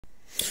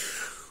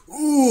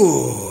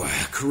Ooh,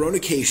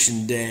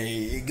 Coronacation day.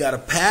 You gotta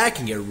pack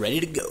and get ready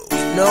to go.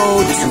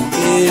 No, too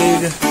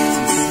big, too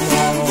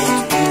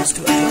small,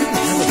 too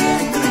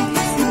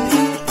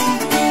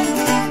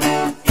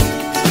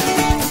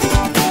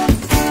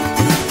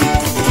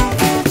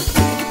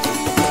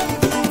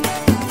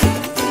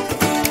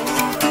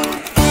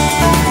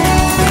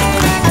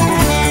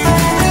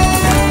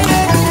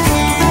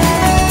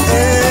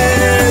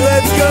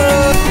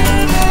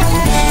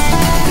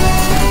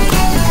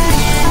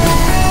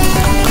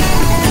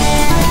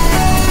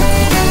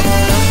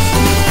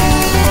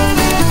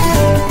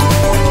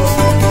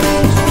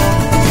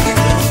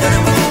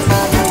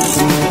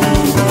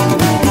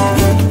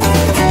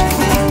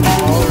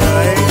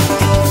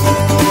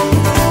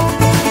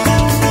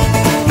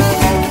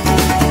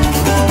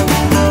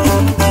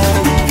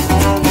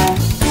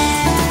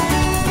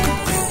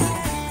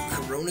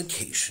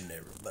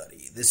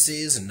everybody. This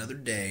is another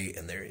day,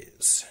 and there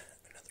is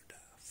another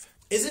dive.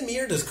 Is it me,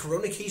 or does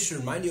Coronacation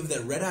remind you of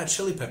that Red Hot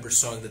Chili Peppers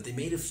song that they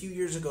made a few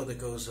years ago that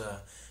goes,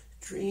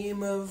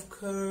 Dream of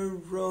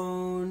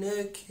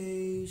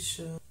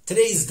Coronacation?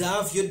 Today's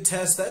Daf Yud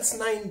Test, that's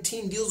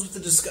 19, deals with the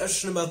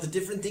discussion about the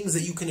different things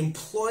that you can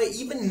employ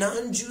even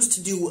non-Jews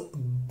to do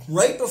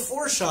right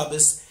before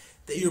Shabbos,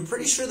 that you're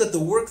pretty sure that the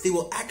work they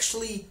will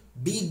actually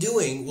be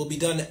doing will be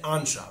done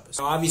on Shabbos.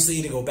 Now,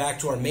 obviously, to go back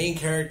to our main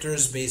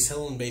characters, Beis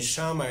Hillel and Beis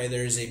Shammai,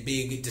 there is a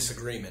big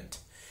disagreement.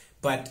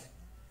 But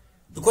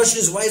the question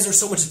is, why is there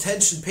so much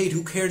attention paid?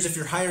 Who cares if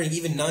you're hiring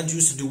even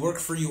non-Jews to do work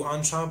for you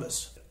on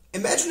Shabbos?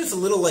 Imagine it's a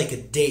little like a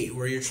date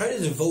where you're trying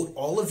to devote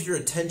all of your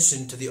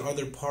attention to the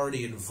other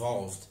party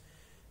involved.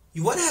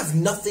 You want to have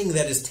nothing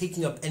that is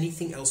taking up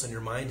anything else on your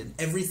mind and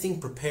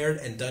everything prepared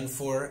and done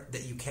for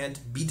that you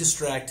can't be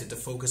distracted to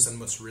focus on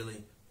what's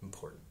really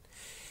important.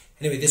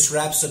 Anyway, this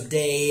wraps up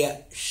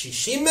day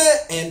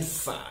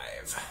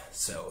 65.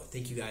 So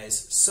thank you guys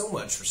so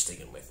much for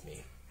sticking with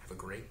me. Have a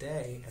great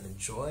day and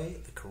enjoy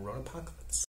the Corona apocalypse.